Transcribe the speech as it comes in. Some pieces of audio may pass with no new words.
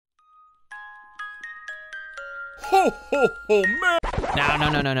Ho, ho, ho, man!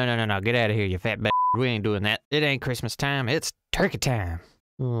 No. Get out of here, you fat b****. We ain't doing that. It ain't Christmas time. It's turkey time.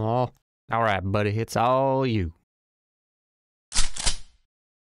 Oh, all right, buddy. It's all you.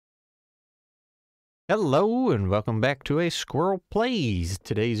 Hello, and welcome back to a Squirrel Plays.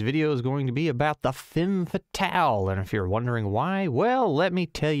 Today's video is going to be about the Femme Fatale, and if you're wondering why, well, let me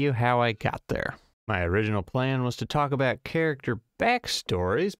tell you how I got there. My original plan was to talk about character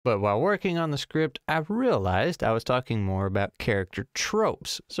backstories, but while working on the script, I realized I was talking more about character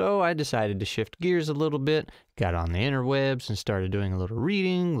tropes. So I decided to shift gears a little bit, got on the interwebs and started doing a little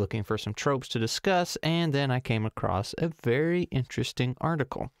reading, looking for some tropes to discuss, and then I came across a very interesting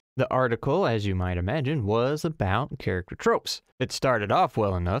article. The article, as you might imagine, was about character tropes. It started off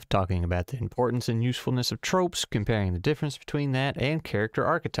well enough talking about the importance and usefulness of tropes, comparing the difference between that and character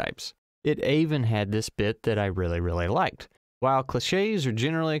archetypes. It even had this bit that I really liked. While cliches are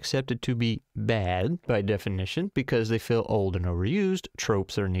generally accepted to be bad by definition because they feel old and overused,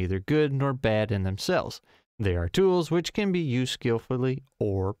 tropes are neither good nor bad in themselves. They are tools which can be used skillfully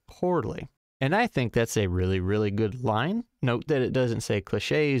or poorly. And I think that's a really good line. Note that it doesn't say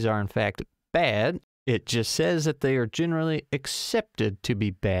cliches are in fact bad. It just says that they are generally accepted to be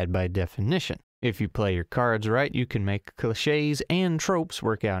bad by definition. If you play your cards right, you can make cliches and tropes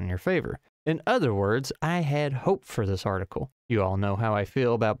work out in your favor. In other words, I had hope for this article. You all know how I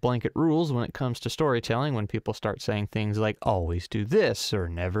feel about blanket rules when it comes to storytelling when people start saying things like always do this or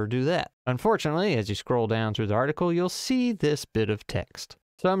never do that. Unfortunately, as you scroll down through the article, you'll see this bit of text.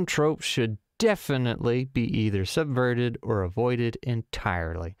 Some tropes should definitely be either subverted or avoided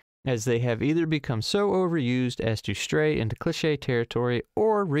entirely, as they have either become so overused as to stray into cliché territory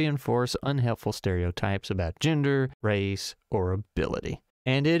or reinforce unhelpful stereotypes about gender, race, or ability.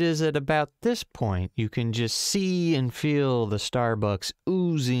 And it is at about this point you can just see and feel the Starbucks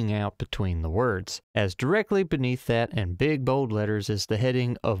oozing out between the words, as directly beneath that in big bold letters is the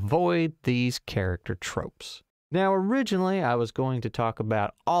heading, "Avoid these character tropes." Now, originally, I was going to talk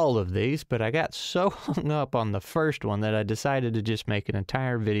about all of these, but I got so hung up on the first one that I decided to just make an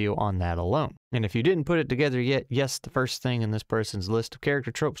entire video on that alone. And if you didn't put it together yet, yes, the first thing in this person's list of character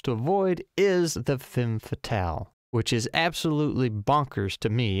tropes to avoid is the Femme Fatale, which is absolutely bonkers to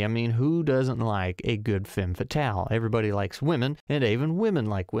me. I mean, who doesn't like a good Femme Fatale? Everybody likes women, and even women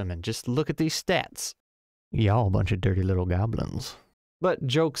like women. Just look at these stats. Y'all a bunch of dirty little goblins. But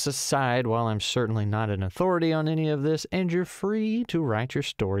jokes aside, while I'm certainly not an authority on any of this, and you're free to write your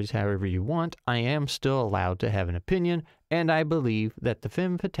stories however you want, I am still allowed to have an opinion, and I believe that the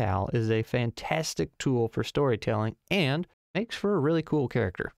Femme Fatale is a fantastic tool for storytelling and makes for a really cool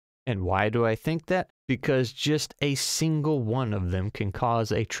character. And why do I think that? Because just a single one of them can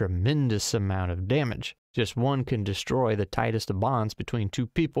cause a tremendous amount of damage. Just one can destroy the tightest of bonds between two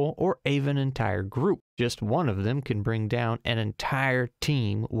people or even an entire group. Just one of them can bring down an entire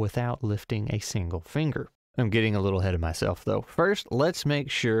team without lifting a single finger. I'm getting a little ahead of myself though. First, let's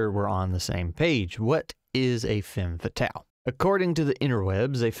make sure we're on the same page. What is a Femme Fatale? According to the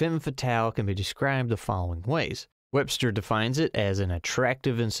interwebs, a Femme Fatale can be described the following ways. Webster defines it as an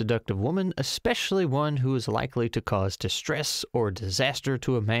attractive and seductive woman, especially one who is likely to cause distress or disaster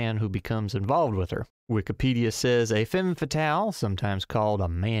to a man who becomes involved with her. Wikipedia says a Femme Fatale, sometimes called a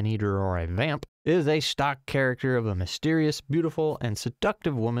man-eater or a vamp, is a stock character of a mysterious, beautiful, and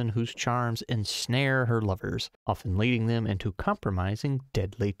seductive woman whose charms ensnare her lovers, often leading them into compromising,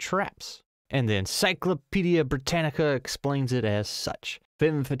 deadly traps. And the Encyclopedia Britannica explains it as such.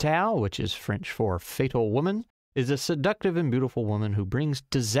 Femme Fatale, which is French for fatal woman, is a seductive and beautiful woman who brings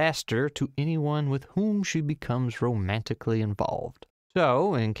disaster to anyone with whom she becomes romantically involved.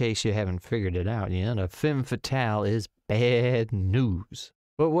 So, in case you haven't figured it out yet, a Femme Fatale is bad news.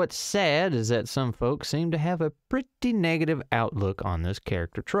 But what's sad is that some folks seem to have a pretty negative outlook on this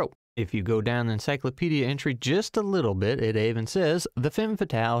character trope. If you go down the encyclopedia entry just a little bit, it even says, the Femme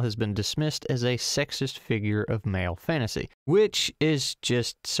Fatale has been dismissed as a sexist figure of male fantasy, which is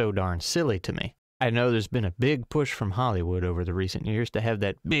just so darn silly to me. I know there's been a big push from Hollywood over the recent years to have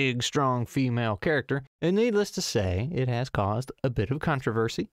that big, strong female character, and needless to say, it has caused a bit of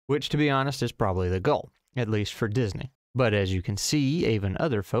controversy, which to be honest is probably the goal, at least for Disney. But as you can see, even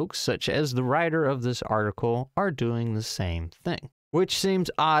other folks, such as the writer of this article, are doing the same thing. Which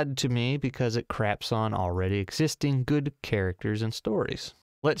seems odd to me because it craps on already existing good characters and stories.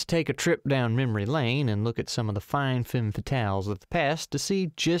 Let's take a trip down memory lane and look at some of the fine Femme Fatales of the past to see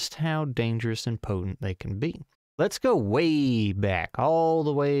just how dangerous and potent they can be. Let's go way back, all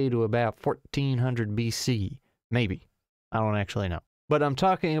the way to about 1400 BC. Maybe. I don't actually know. But I'm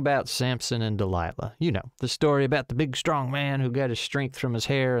talking about Samson and Delilah. You know, the story about the big strong man who got his strength from his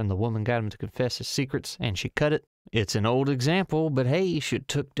hair and the woman got him to confess his secrets and she cut it. It's an old example, but hey, she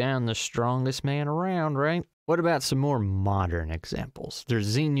took down the strongest man around, right? What about some more modern examples? There's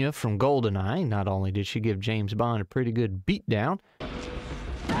Xenia from GoldenEye. Not only did she give James Bond a pretty good beatdown,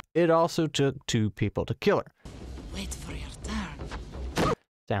 it also took 2 people to kill her. Wait for your turn.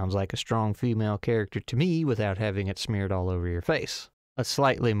 Sounds like a strong female character to me without having it smeared all over your face. A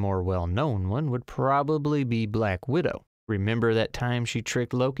slightly more well-known one would probably be Black Widow. Remember that time she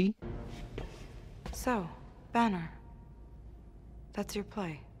tricked Loki? So, Banner, that's your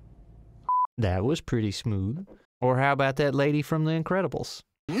play. That was pretty smooth. Or how about that lady from The Incredibles?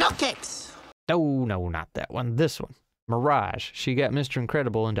 Nugget! No, not that one. This one. Mirage. She got Mr.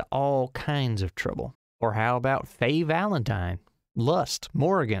 Incredible into all kinds of trouble. Or how about Faye Valentine? Lust,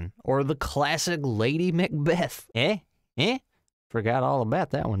 Morgan, or the classic Lady Macbeth. Eh? Forgot all about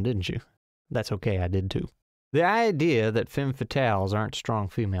that one, didn't you? That's okay, I did too. The idea that femme fatales aren't strong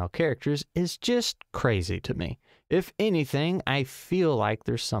female characters is just crazy to me. If anything, I feel like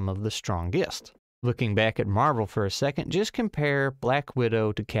they're some of the strongest. Looking back at Marvel for a second, just compare Black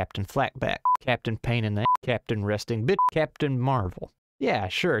Widow to Captain Flatback, Captain Pain in the Captain Resting Bitch, Captain Marvel. Yeah,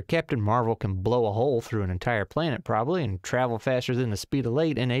 sure, Captain Marvel can blow a hole through an entire planet probably and travel faster than the speed of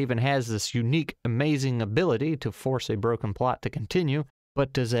light and even has this unique, amazing ability to force a broken plot to continue,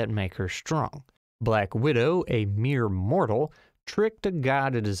 but does that make her strong? Black Widow, a mere mortal, tricked a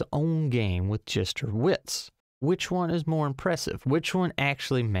god at his own game with just her wits. Which one is more impressive? Which one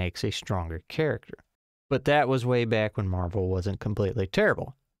actually makes a stronger character? But that was way back when Marvel wasn't completely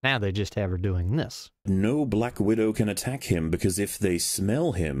terrible. Now they just have her doing this. No Black Widow can attack him because if they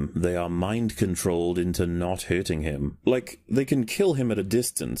smell him, they are mind-controlled into not hurting him. Like, they can kill him at a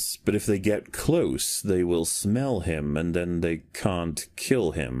distance, but if they get close, they will smell him and then they can't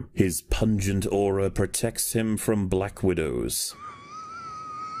kill him. His pungent aura protects him from Black Widows.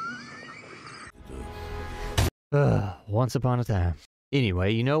 Once upon a time.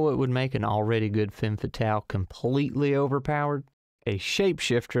 Anyway, you know what would make an already good femme fatale completely overpowered? A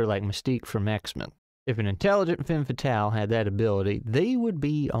shapeshifter like Mystique from X-Men. If an intelligent femme fatale had that ability, they would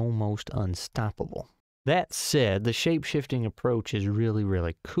be almost unstoppable. That said, the shapeshifting approach is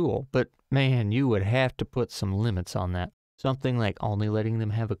really cool, but man, you would have to put some limits on that. Something like only letting them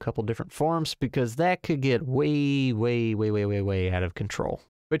have a couple different forms, because that could get way out of control.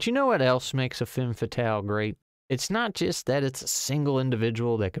 But you know what else makes a femme fatale great? It's not just that it's a single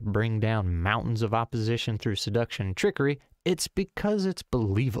individual that could bring down mountains of opposition through seduction and trickery, it's because it's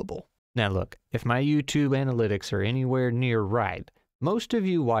believable. Now look, if my YouTube analytics are anywhere near right, most of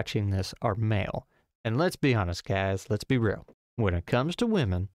you watching this are male. And let's be honest, guys, let's be real. When it comes to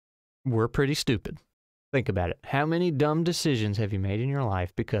women, we're pretty stupid. Think about it. How many dumb decisions have you made in your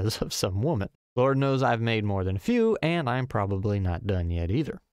life because of some woman? Lord knows I've made more than a few, and I'm probably not done yet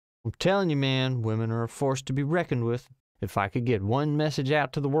either. I'm telling you, man, women are a force to be reckoned with. If I could get one message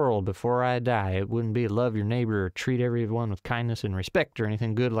out to the world before I die, it wouldn't be love your neighbor or treat everyone with kindness and respect or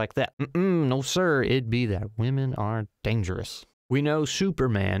anything good like that. No sir, it'd be that women are dangerous. We know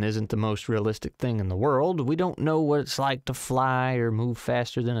Superman isn't the most realistic thing in the world. We don't know what it's like to fly or move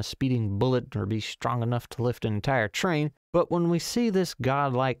faster than a speeding bullet or be strong enough to lift an entire train. But when we see this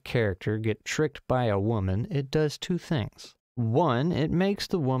godlike character get tricked by a woman, it does 2 things. 1, it makes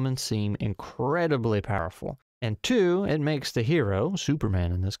the woman seem incredibly powerful. And 2, it makes the hero,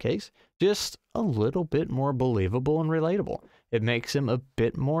 Superman in this case, just a little bit more believable and relatable. It makes him a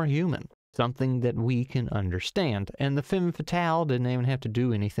bit more human, something that we can understand. And the femme fatale didn't even have to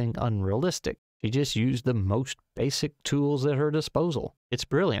do anything unrealistic. She just used the most basic tools at her disposal. It's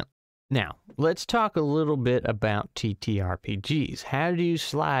brilliant. Now, let's talk a little bit about TTRPGs. How do you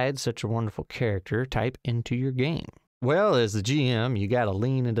slide such a wonderful character type into your game? Well, as the GM, you gotta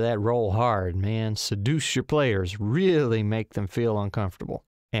lean into that role hard, man. Seduce your players. Really make them feel uncomfortable.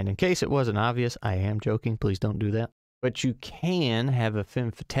 And in case it wasn't obvious, I am joking. Please don't do that. But you can have a femme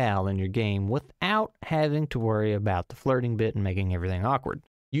fatale in your game without having to worry about the flirting bit and making everything awkward.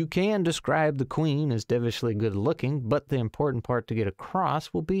 You can describe the queen as devilishly good looking, but the important part to get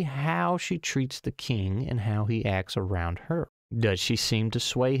across will be how she treats the king and how he acts around her. Does she seem to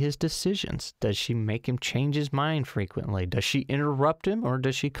sway his decisions? Does she make him change his mind frequently? Does she interrupt him, or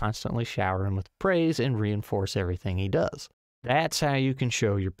does she constantly shower him with praise and reinforce everything he does? That's how you can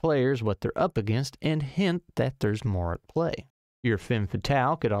show your players what they're up against and hint that there's more at play. Your femme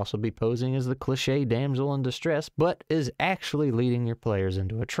fatale could also be posing as the cliché damsel in distress, but is actually leading your players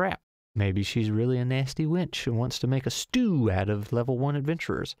into a trap. Maybe she's really a nasty wench who wants to make a stew out of level 1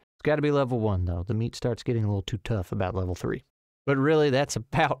 adventurers. It's got to be level 1 though. The meat starts getting a little too tough about level 3. But really, that's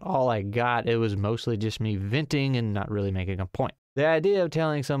about all I got. It was mostly just me venting and not really making a point. The idea of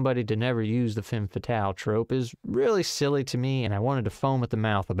telling somebody to never use the femme fatale trope is really silly to me, and I wanted to foam at the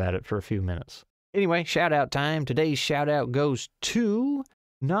mouth about it for a few minutes. Anyway, shout out time. Today's shout out goes to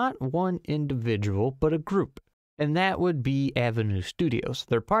not one individual, but a group. And that would be Avenue Studios.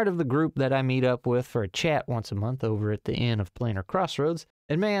 They're part of the group that I meet up with for a chat once a month over at the Inn of Planar Crossroads.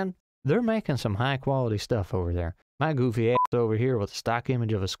 And man, they're making some high quality stuff over there. My goofy ass over here with a stock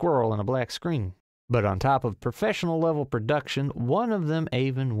image of a squirrel and a black screen. But on top of professional level production, one of them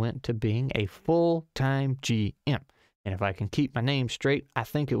even went to being a full-time GM. And if I can keep my name straight, I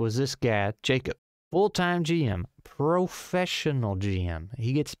think it was this guy, Jacob. Full-time GM, professional GM.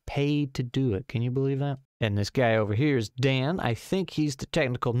 He gets paid to do it. Can you believe that? And this guy over here is Dan. I think he's the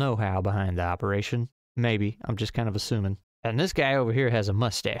technical know-how behind the operation. Maybe. I'm just kind of assuming. And this guy over here has a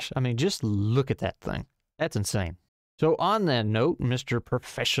mustache. I mean, just look at that thing. That's insane. So on that note, Mr.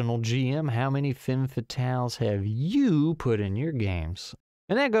 Professional GM, how many femme fatales have you put in your games?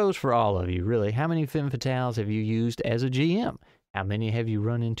 And that goes for all of you, really. How many femme fatales have you used as a GM? How many have you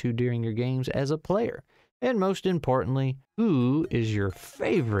run into during your games as a player? And most importantly, who is your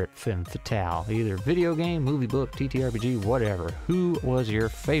favorite femme fatale? Either video game, movie, book, TTRPG, whatever. Who was your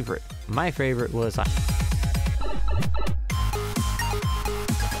favorite? My favorite was...